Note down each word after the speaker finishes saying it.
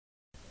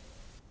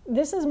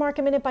This is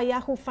Market Minute by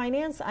Yahoo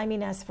Finance. I'm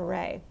Ines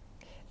Ferre.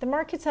 The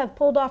markets have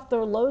pulled off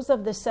their lows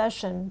of the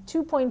session.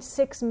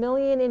 2.6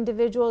 million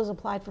individuals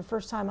applied for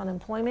first-time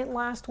unemployment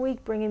last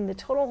week, bringing the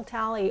total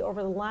tally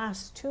over the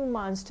last 2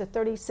 months to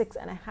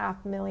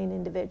 36.5 million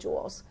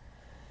individuals.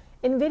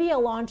 NVIDIA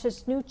launched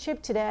its new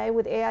chip today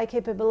with AI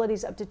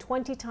capabilities up to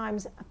 20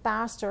 times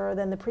faster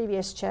than the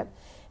previous chip.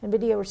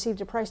 NVIDIA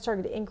received a price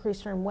target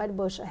increase from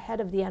Wedbush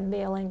ahead of the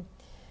unveiling.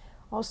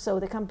 Also,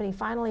 the company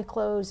finally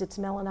closed its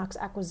Mellanox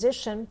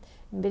acquisition.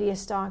 NVIDIA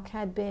stock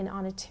had been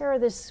on a tear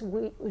this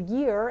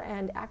year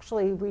and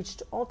actually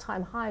reached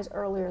all-time highs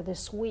earlier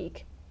this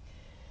week.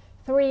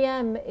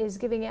 3M is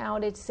giving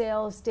out its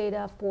sales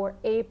data for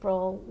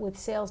April, with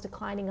sales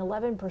declining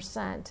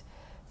 11%.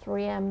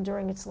 3M,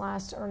 during its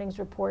last earnings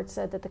report,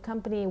 said that the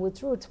company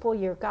withdrew its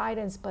full-year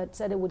guidance, but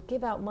said it would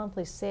give out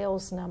monthly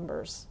sales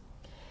numbers.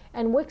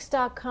 And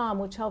Wix.com,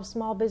 which helps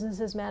small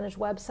businesses manage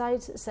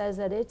websites, says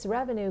that its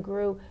revenue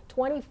grew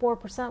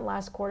 24%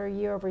 last quarter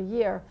year over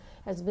year.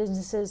 As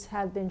businesses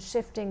have been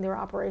shifting their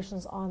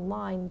operations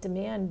online,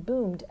 demand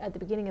boomed at the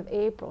beginning of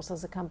April,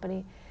 says the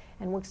company,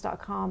 and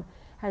Wix.com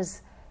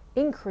has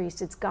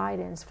increased its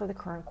guidance for the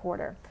current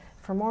quarter.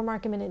 For more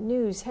Market Minute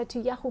news, head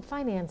to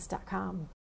yahoofinance.com.